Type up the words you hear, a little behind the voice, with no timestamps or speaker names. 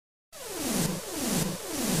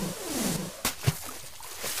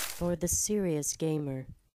for the serious gamer.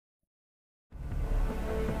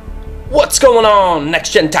 What's going on,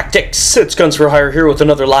 NextGenTactics? It's Guns for Hire here with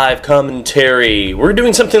another live commentary. We're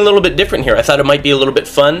doing something a little bit different here. I thought it might be a little bit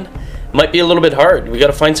fun, might be a little bit hard. We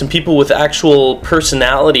gotta find some people with actual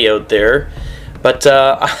personality out there. But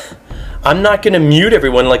I'm not gonna mute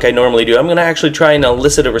everyone like I normally do. I'm gonna actually try and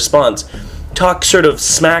elicit a response. Talk sort of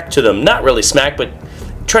smack to them. Not really smack, but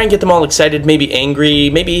try and get them all excited, maybe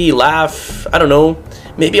angry, maybe laugh, I don't know.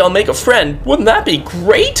 Maybe I'll make a friend. Wouldn't that be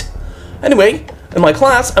great? Anyway, in my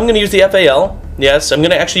class, I'm going to use the FAL. Yes, I'm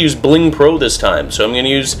going to actually use Bling Pro this time. So I'm going to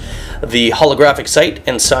use the holographic sight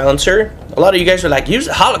and silencer. A lot of you guys are like, use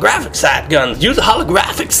the holographic sight, Guns. Use the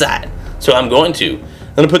holographic sight. So I'm going to.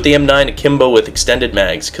 I'm going to put the M9 akimbo with extended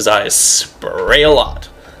mags because I spray a lot.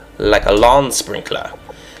 Like a lawn sprinkler.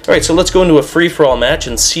 Alright, so let's go into a free-for-all match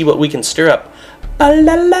and see what we can stir up.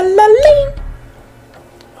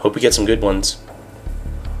 Hope we get some good ones.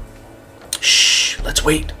 Shh, let's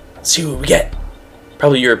wait. See what we get.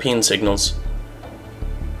 Probably European signals.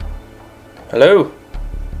 Hello?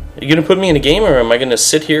 Are you gonna put me in a game, or am I gonna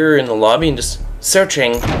sit here in the lobby and just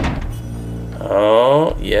searching?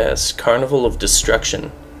 Oh, yes. Carnival of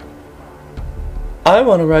Destruction. I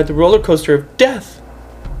want to ride the roller coaster of death.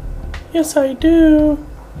 Yes, I do.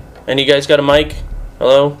 And you guys got a mic?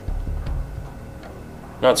 Hello?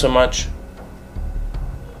 Not so much.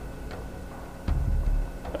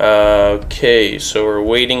 Okay, so we're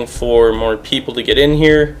waiting for more people to get in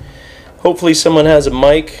here. Hopefully someone has a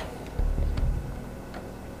mic,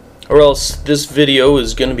 or else this video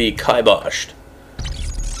is gonna be kiboshed.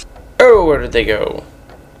 Oh, where did they go?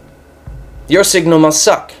 Your signal must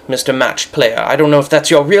suck, Mr. Matched Player. I don't know if that's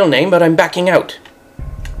your real name, but I'm backing out.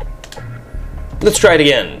 Let's try it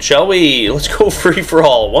again, shall we? Let's go free for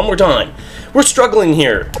all, one more time. We're struggling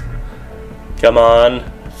here. Come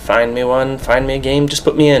on. Find me one, find me a game, just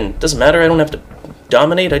put me in. Doesn't matter, I don't have to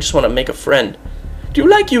dominate, I just want to make a friend. Do you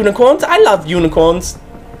like unicorns? I love unicorns.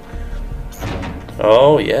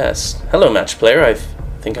 Oh, yes. Hello, match player. I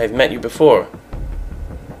think I've met you before.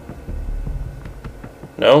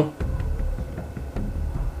 No?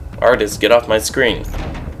 Artist, get off my screen.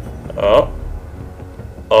 Oh.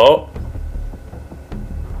 Oh.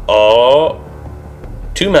 Oh.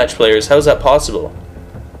 2 match players, how's that possible?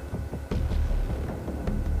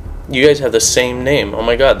 You guys have the same name. Oh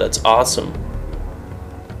my god, that's awesome.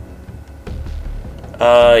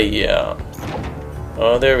 Yeah.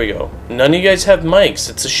 Oh, there we go. None of you guys have mics.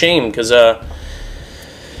 It's a shame, because I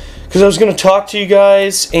was going to talk to you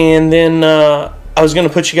guys, and then I was going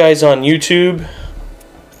to put you guys on YouTube.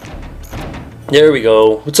 There we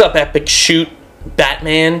go. What's up, Epic Shoot?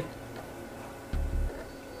 Batman?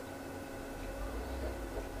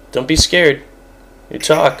 Don't be scared. You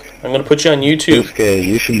talk. I'm gonna put you on YouTube. You're scared.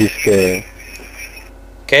 You should be scared.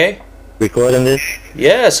 Okay? Recording this?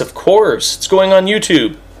 Yes, of course. It's going on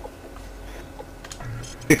YouTube.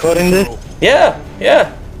 Recording this? Yeah,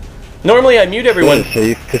 yeah. Normally I mute everyone. Good, so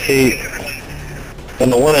you can see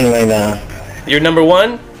number 1 right now. You're number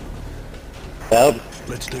 1? Yep.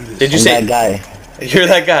 Let's do this. Did you say that guy? You're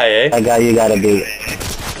that guy, eh? That guy you gotta beat.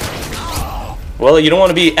 Well, you don't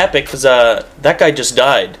want to be Epic because that guy just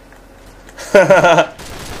died. Nah,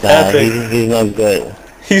 he's not good.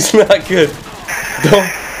 He's not good.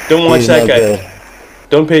 Don't watch that guy. Good.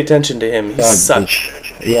 Don't pay attention to him. He sucks.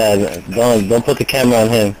 Yeah, don't put the camera on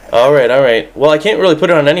him. All right, all right. Well, I can't really put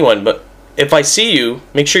it on anyone, but if I see you,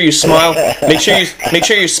 make sure you smile. make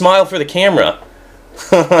sure you smile for the camera.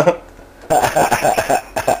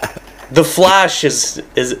 The flash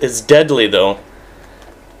is deadly though.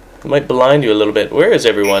 It might blind you a little bit. Where is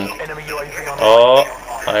everyone? Oh,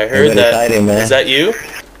 I heard that. Hiding, man. Is that you?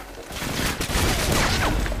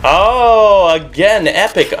 Oh, again,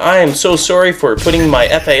 Epic. I am so sorry for putting my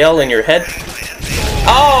FAL in your head.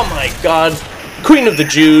 Oh my god. Queen of the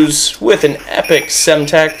Jews with an epic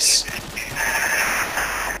Semtex.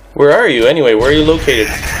 Where are you anyway? Where are you located?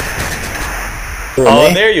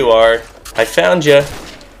 Oh, there you are. I found you.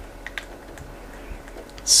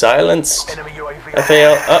 Silenced.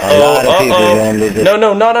 FAL. Uh-oh. Uh-oh.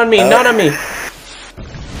 No, not on me. Not on me.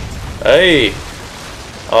 Hey.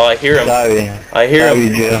 Oh, I hear him. Sorry. I hear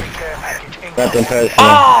him. Joe. Nothing personal.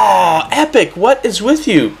 Oh, Epic. What is with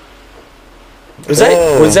you? Was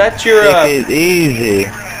that your Take it easy.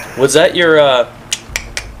 Was that your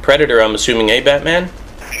Predator, I'm assuming, eh, Batman?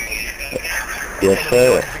 Yes,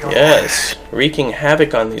 sir. Yes. Wreaking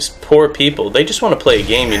havoc on these poor people. They just want to play a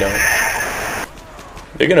game, you know.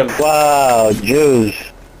 They're gonna... Wow, Jews.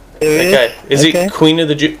 That guy. Is he Queen of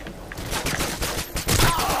the Jews?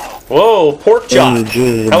 Whoa, pork chop.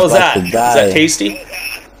 How was that? Is that tasty?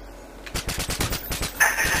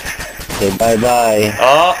 Say bye-bye.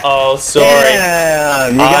 Uh-oh, sorry.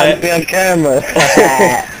 Damn, you got me on camera.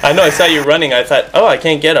 I know, I saw you running. I thought, oh, I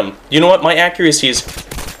can't get him. You know what? My accuracy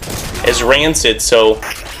is rancid, so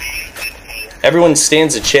everyone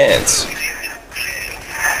stands a chance.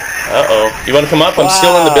 Uh-oh. You want to come up? I'm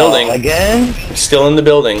still in the building. Again? I'm still in the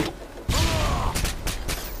building.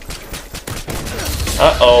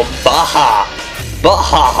 Uh-oh. Baha!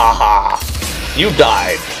 Baha-ha-ha! You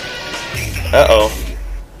died. Uh-oh.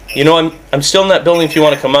 You know, I'm still in that building if you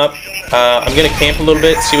want to come up. I'm going to camp a little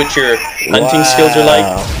bit, see what your hunting skills are like.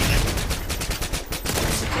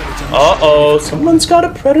 Uh-oh. Someone's got a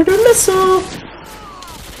predator missile.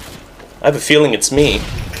 I have a feeling it's me.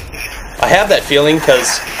 I have that feeling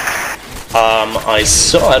because I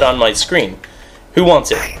saw it on my screen. Who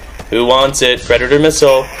wants it? Who wants it? Predator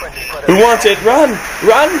missile. Who wants it? Run!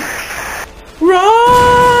 Run!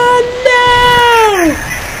 Run now!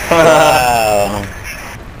 Wow.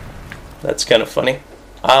 That's kind of funny.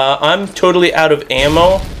 I'm totally out of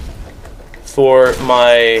ammo for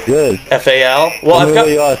my Good. FAL. Well, Tell me I've got.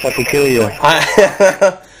 where you are so I can kill you.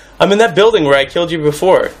 I'm in that building where I killed you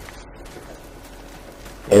before.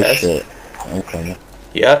 Oh Yes. shit. Okay.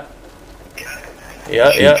 Yeah.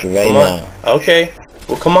 Yeah, Shoot yeah. you right Come on. now. Okay.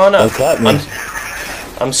 Well, come on up. Don't cut me.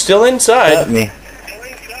 I'm still inside. Cut me.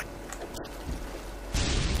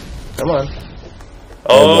 Come on.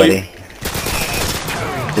 Oh. Hey, buddy.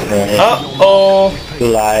 Uh-oh. You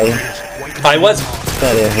lie. I was.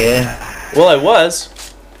 Cut in here. Well, I was.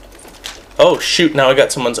 Oh, shoot. Now I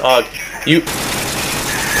got someone's AUG. You.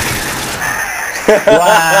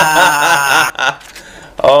 Wow.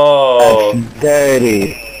 Oh. That's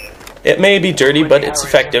dirty. It may be dirty, but it's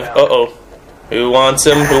effective. Uh-oh. Who wants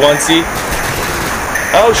him? Who wants he?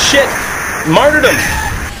 Oh, shit. Martyred him.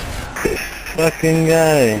 Fucking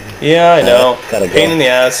guy. Yeah, I know. Gotta go. Pain in the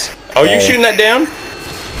ass. Oh, you Hey. shooting that down?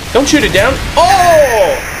 Don't shoot it down.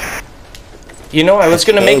 Oh! You know, I was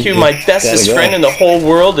going to make you my bestest Gotta go. friend in the whole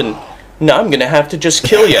world, and now I'm going to have to just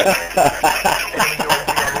kill you.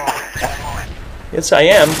 Yes, I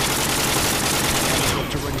am.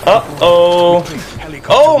 Uh-oh.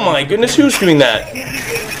 Oh, my goodness, who's doing that?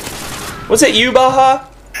 Was it you, Baha?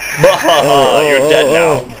 Baha, you're dead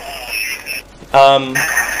now.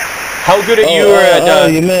 How good are you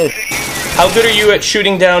at... you missed. How good are you at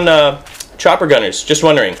shooting down chopper gunners? Just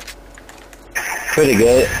wondering. Pretty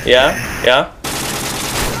good. Yeah? Yeah?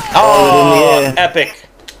 Oh, Oh, in the air. epic.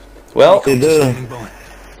 Well, You do.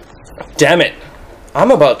 damn it. I'm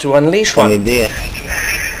about to unleash Funny one. dear.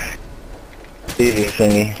 Easy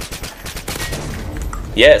thingy.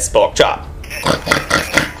 Yes, pork chop.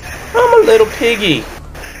 I'm a little piggy.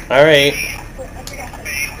 Alright.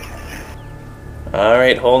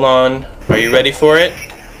 Alright, hold on. Are you ready for it?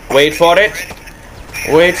 Wait for it.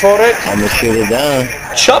 Wait for it. I'm gonna shoot it down.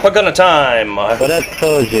 Chopper gunner time. But I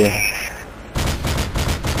told you.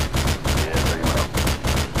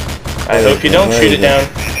 I hope you don't shoot it down.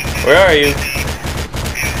 Where are you?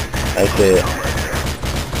 That's it.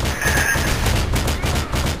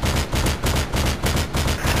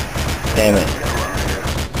 Damn it.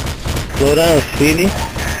 Slow down, sweetie.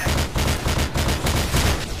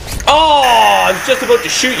 Oh, I was just about to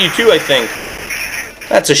shoot you too, I think.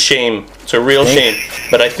 That's a shame. It's a real shame.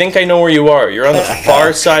 But I think I know where you are. You're on the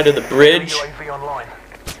far side of the bridge.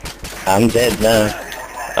 I'm dead now.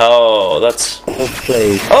 Oh, that's... Well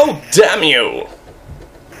played. Oh, damn you!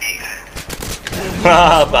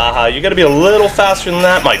 Ah, Baha, you gotta be a little faster than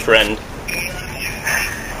that, my friend.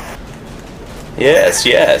 Yes,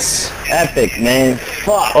 yes. Epic, man.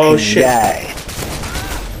 Fuck. Oh, shit. Guy.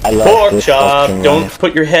 I love Pork this chop, fucking don't run.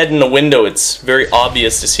 put your head in the window. It's very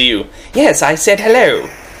obvious to see you. Yes, I said hello.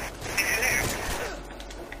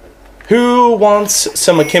 Who wants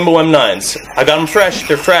some Akimbo M9s? I got them fresh.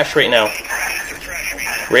 They're fresh right now.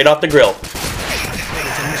 Right off the grill.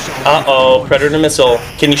 Uh-oh, Predator missile.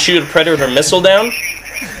 Can you shoot a Predator missile down?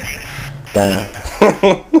 Damn.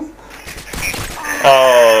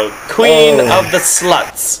 Oh, queen of the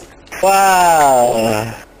sluts.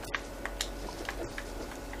 Wow.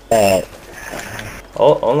 That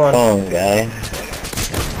Oh, hold on. phone guy.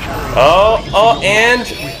 Oh,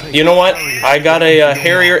 and you know what? I got a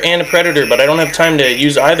Harrier and a Predator, but I don't have time to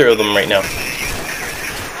use either of them right now.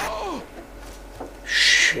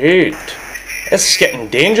 Shoot. This is getting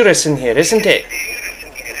dangerous in here, isn't it?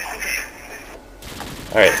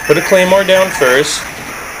 Alright, put a Claymore down first.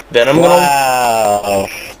 Then I'm gonna... Wow.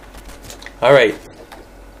 Alright.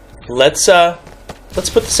 Let's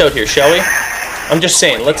put this out here, shall we? I'm just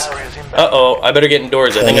saying, let's... Uh-oh, I better get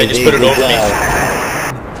indoors. I think I just put it over me.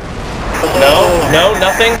 No,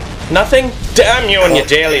 nothing. Nothing? Damn you and your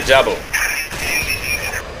daily double.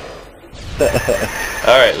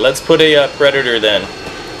 Alright, let's put a predator then.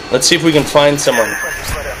 Let's see if we can find someone.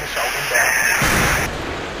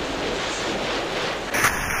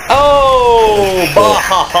 Oh!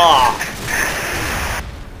 Bahaha!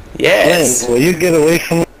 Yes! Man, will you get away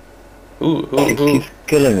from me? Who? He keeps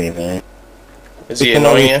killing me, man. Is he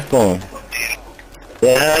annoying you?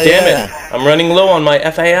 Yeah, Damn it! I'm running low on my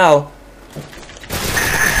FAL.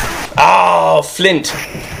 Oh, Flint!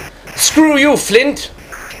 Screw you, Flint!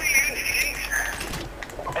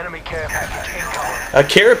 Enemy care package incoming. A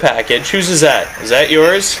care package? Whose is that? Is that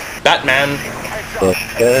yours? Batman.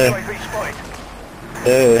 UAV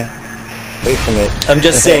spotted. Wait for me. I'm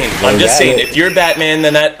just saying. I'm just saying. If you're Batman,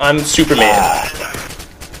 then I'm Superman.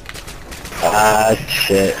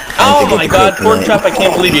 Shit. Oh my God, pork chop! I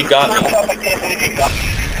can't believe you got me. Fuck.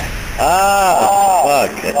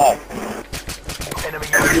 Enemy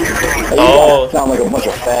UAV. Oh. Sound like a bunch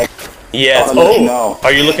of fags. Yes. Oh, Oh, no.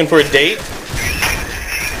 are you looking for a date?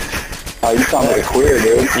 Oh, you sound like a queer,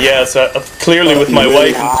 dude. Yes, clearly with my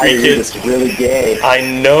wife and 3 kids. It's really gay. I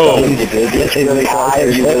know. It's really high.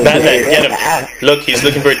 Batman, get him. Look, he's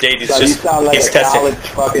looking for a date. He's So you just, sound like he's a testing. college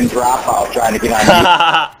fucking dropout trying to get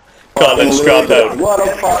on College dropout. What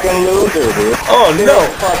a fucking loser, dude. Oh You're no. a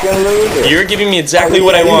fucking loser. You're giving me exactly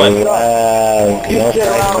what I want. You sit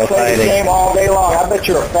around and play the game all day long. I bet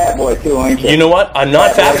you're a fat boy too, ain't you? You know what? I'm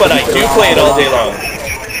not fat, but I do play it all day long.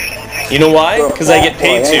 You know why? You're a Because I fat get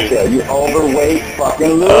paid boy, ain't to. You overweight fucking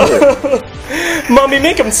loser. Mommy,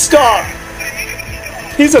 make him stop.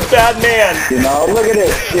 He's a bad man. You know, look at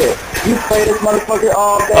this shit. You play this motherfucker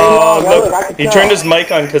all day Oh, long. Now, look. I can He tell. turned his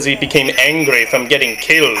mic on because he became angry from getting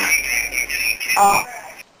killed.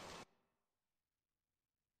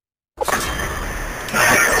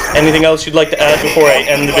 Anything else you'd like to add before I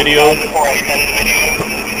end the video?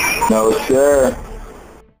 No, sir.